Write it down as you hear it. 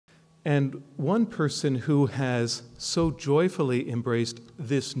And one person who has so joyfully embraced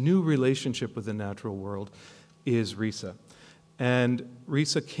this new relationship with the natural world is Risa. And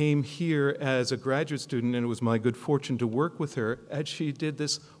Risa came here as a graduate student, and it was my good fortune to work with her as she did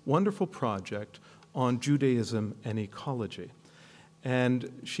this wonderful project on Judaism and ecology.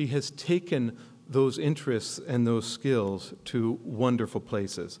 And she has taken those interests and those skills to wonderful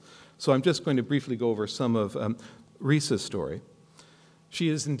places. So I'm just going to briefly go over some of Risa's story. She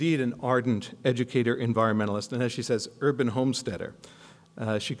is indeed an ardent educator, environmentalist, and as she says, urban homesteader.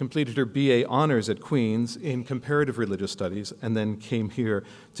 She completed her BA honors at Queen's in comparative religious studies and then came here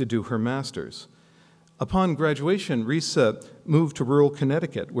to do her master's. Upon graduation, Risa moved to rural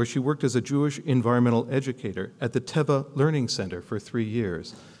Connecticut, where she worked as a Jewish environmental educator at the Teva Learning Center for 3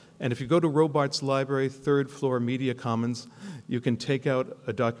 years. And if you go to Robarts Library, third floor Media Commons, you can take out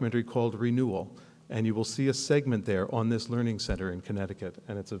a documentary called Renewal, and you will see a segment there on this learning center in Connecticut,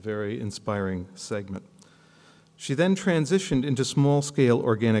 and it's a very inspiring segment. She then transitioned into small-scale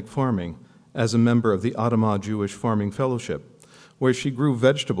organic farming as a member of the Adamah Jewish Farming Fellowship, where she grew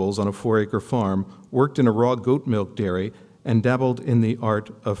vegetables on a 4-acre farm, worked in a raw goat milk dairy, and dabbled in the art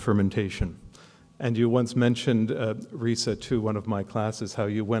of fermentation. And you once mentioned, Risa, to one of my classes, how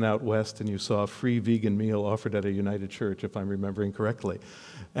you went out west and you saw a free vegan meal offered at a United Church, if I'm remembering correctly.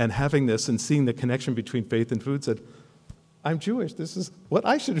 And having this and seeing the connection between faith and food said, I'm Jewish, this is what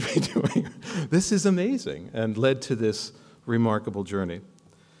I should be doing. This is amazing, and led to this remarkable journey.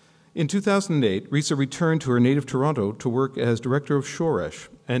 In 2008, Risa returned to her native Toronto to work as director of Shoresh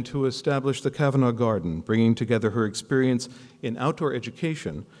and to establish the Kavanaugh Garden, bringing together her experience in outdoor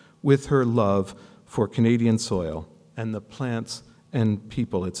education with her love for Canadian soil and the plants and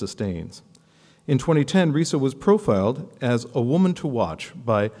people it sustains. In 2010, Risa was profiled as a woman to watch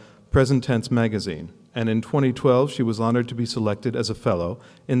by Present Tense magazine, and in 2012, she was honored to be selected as a fellow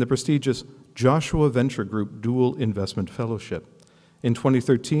in the prestigious Joshua Venture Group Dual Investment Fellowship. In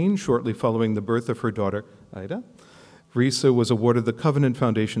 2013, shortly following the birth of her daughter, Ida, Risa was awarded the Covenant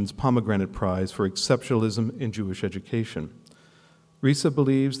Foundation's Pomegranate Prize for Exceptionalism in Jewish Education. Risa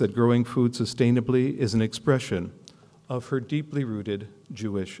believes that growing food sustainably is an expression of her deeply rooted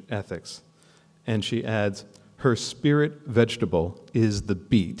Jewish ethics. And she adds, her spirit vegetable is the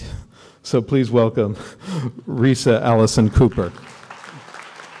beet. So please welcome Risa Alyson Cooper.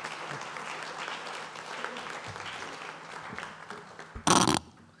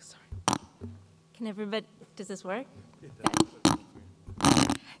 Can everybody, does this work?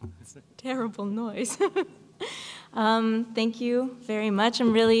 Terrible noise. Thank you very much.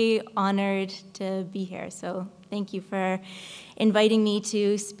 I'm really honored to be here. So thank you for inviting me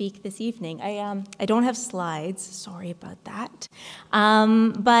to speak this evening. I don't have slides, sorry about that.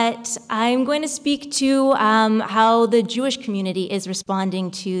 But I'm going to speak to how the Jewish community is responding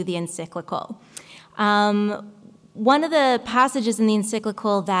to the encyclical. One of the passages in the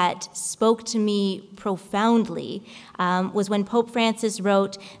encyclical that spoke to me profoundly was when Pope Francis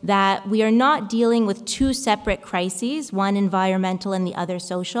wrote that we are not dealing with two separate crises, one environmental and the other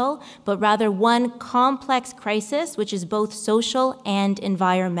social, but rather one complex crisis, which is both social and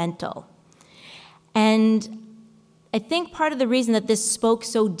environmental. And I think part of the reason that this spoke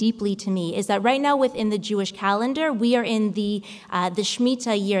so deeply to me is that right now within the Jewish calendar, we are in the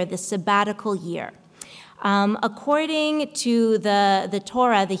Shemitah year, the sabbatical year. According to the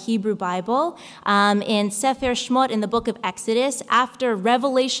Torah, the Hebrew Bible, in Sefer Shmot, in the book of Exodus, after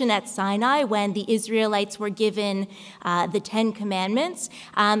revelation at Sinai, when the Israelites were given the 10 Commandments,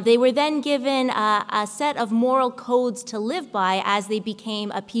 they were then given a set of moral codes to live by as they became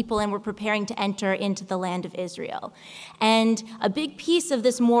a people and were preparing to enter into the land of Israel. And a big piece of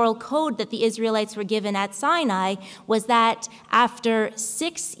this moral code that the Israelites were given at Sinai was that after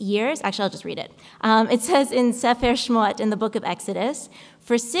 6 years, actually I'll just read it. It says in Sefer Shmot in the book of Exodus,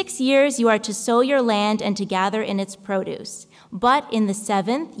 for 6 years you are to sow your land and to gather in its produce. But in the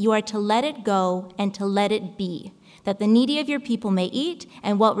 7th you are to let it go and to let it be, that the needy of your people may eat,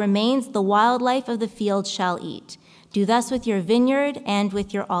 and what remains the wildlife of the field shall eat. Do thus with your vineyard and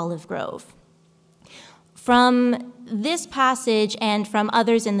with your olive grove. From this passage and from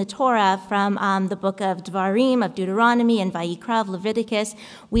others in the Torah, from the book of Dvarim, of Deuteronomy, and Vayikra, of Leviticus,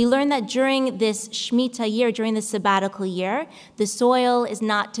 we learn that during this Shemitah year, during the sabbatical year, the soil is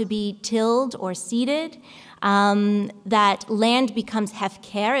not to be tilled or seeded, that land becomes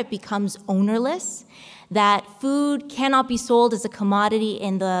hefker, it becomes ownerless, that food cannot be sold as a commodity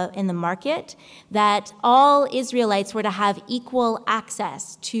in the market, that all Israelites were to have equal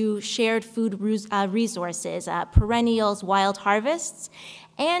access to shared food resources, perennials, wild harvests.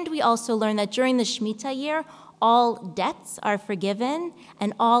 And we also learned that during the Shemitah year, all debts are forgiven,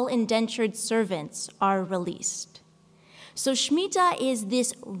 and all indentured servants are released. So Shemitah is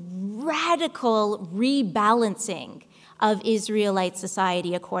this radical rebalancing of Israelite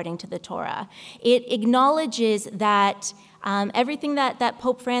society according to the Torah. It acknowledges that everything that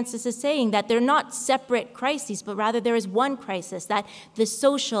Pope Francis is saying, that they're not separate crises, but rather there is one crisis, that the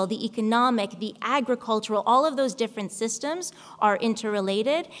social, the economic, the agricultural, all of those different systems are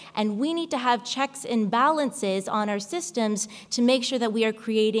interrelated, and we need to have checks and balances on our systems to make sure that we are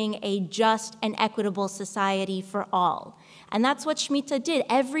creating a just and equitable society for all. And that's what Shemitah did.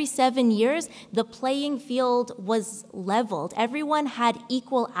 Every 7 years, the playing field was leveled. Everyone had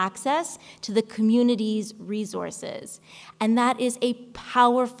equal access to the community's resources. And that is a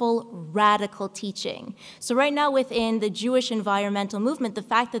powerful, radical teaching. So right now within the Jewish environmental movement, the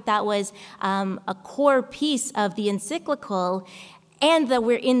fact that that was a core piece of the encyclical and that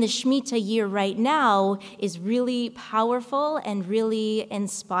we're in the Shemitah year right now is really powerful and really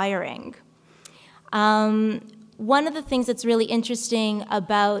inspiring. One of the things that's really interesting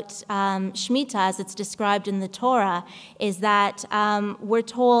about Shemitah, as it's described in the Torah, is that we're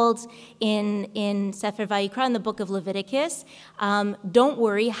told in Sefer Vayikra, in the book of Leviticus, don't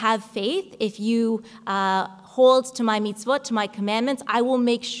worry, have faith. If you hold to my mitzvot, to my commandments, I will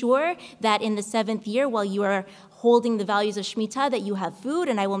make sure that in the 7th year, while you are holding the values of Shemitah, that you have food,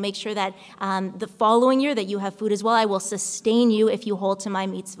 and I will make sure that the following year that you have food as well. I will sustain you if you hold to my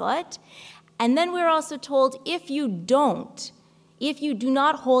mitzvot. And then we're also told if you do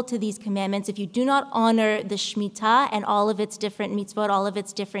not hold to these commandments, if you do not honor the Shemitah and all of its different mitzvot, all of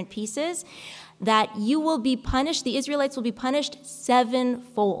its different pieces, that you will be punished, the Israelites will be punished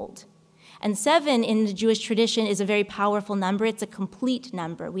 7-fold. And 7 in the Jewish tradition is a very powerful number. It's a complete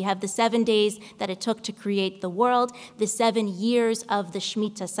number. We have the 7 days that it took to create the world, the 7 years of the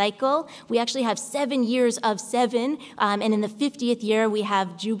Shemitah cycle. We actually have 7 years of 7, and in the 50th year we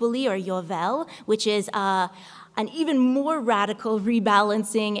have Jubilee or Yovel, which is an even more radical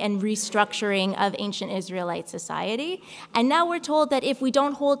rebalancing and restructuring of ancient Israelite society. And now we're told that if we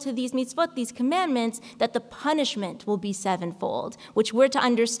don't hold to these mitzvot, these commandments, that the punishment will be 7-fold, which we're to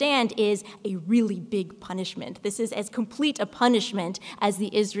understand is a really big punishment. This is as complete a punishment as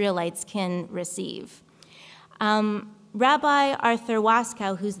the Israelites can receive. Rabbi Arthur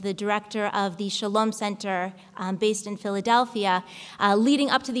Waskow, who's the director of the Shalom Center based in Philadelphia, leading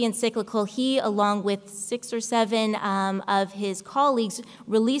up to the encyclical, he, along with 6 or 7 of his colleagues,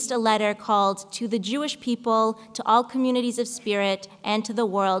 released a letter called To the Jewish People, to All Communities of Spirit, and to the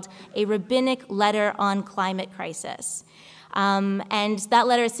World, a rabbinic letter on climate crisis. And that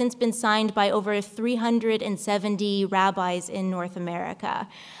letter has since been signed by over 370 rabbis in North America.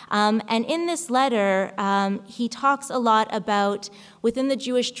 And in this letter, he talks a lot about, within the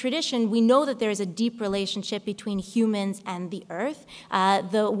Jewish tradition, we know that there is a deep relationship between humans and the earth.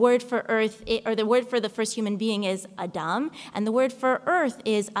 The word for earth, or the word for the first human being is Adam, and the word for earth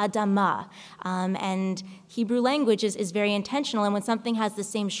is Adamah. And Hebrew language is very intentional, and when something has the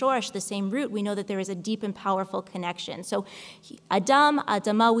same shoresh, the same root, we know that there is a deep and powerful connection. So Adam,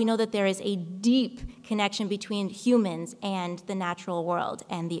 Adamah, we know that there is a deep connection between humans and the natural world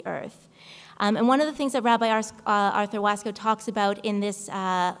and the earth. And one of the things that Rabbi Arthur Waskow talks about in this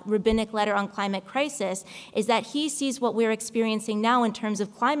rabbinic letter on climate crisis is that he sees what we're experiencing now in terms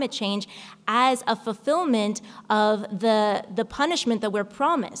of climate change as a fulfillment of the punishment that we're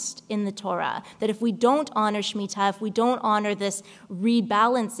promised in the Torah, that if we don't honor Shemitah, if we don't honor this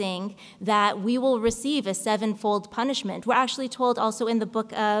rebalancing, that we will receive a 7-fold punishment. We're actually told also in the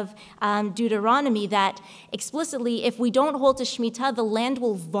book of Deuteronomy that explicitly, if we don't hold to Shemitah, the land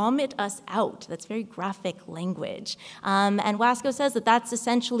will vomit us out. That's very graphic language. And Waskow says that that's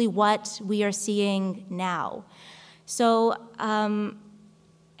essentially what we are seeing now. So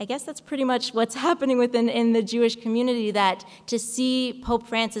I guess that's pretty much what's happening in the Jewish community, that to see Pope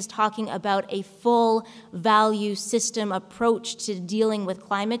Francis talking about a full value system approach to dealing with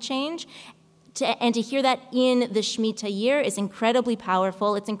climate change, and to hear that in the Shemitah year is incredibly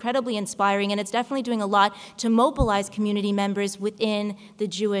powerful, it's incredibly inspiring, and it's definitely doing a lot to mobilize community members within the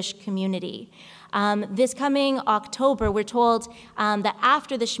Jewish community. This coming October, we're told that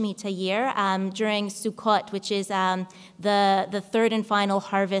after the Shemitah year, during Sukkot, which is the third and final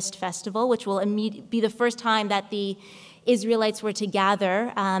harvest festival, which will be the first time that the Israelites were to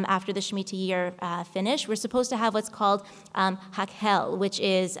gather after the Shemitah year finished, we're supposed to have what's called Hakhel, which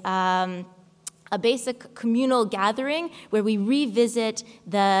is a basic communal gathering where we revisit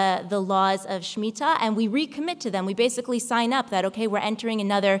the laws of Shemitah and we recommit to them. We basically sign up that, okay, we're entering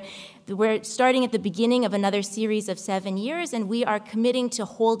another we're starting at the beginning of another series of 7 years, and we are committing to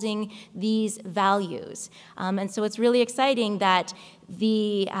holding these values. And so it's really exciting that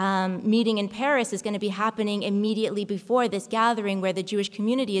the meeting in Paris is going to be happening immediately before this gathering, where the Jewish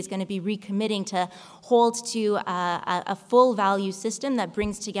community is going to be recommitting to hold to a full value system that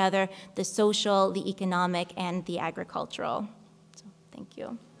brings together the social, the economic, and the agricultural. So, thank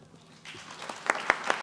you.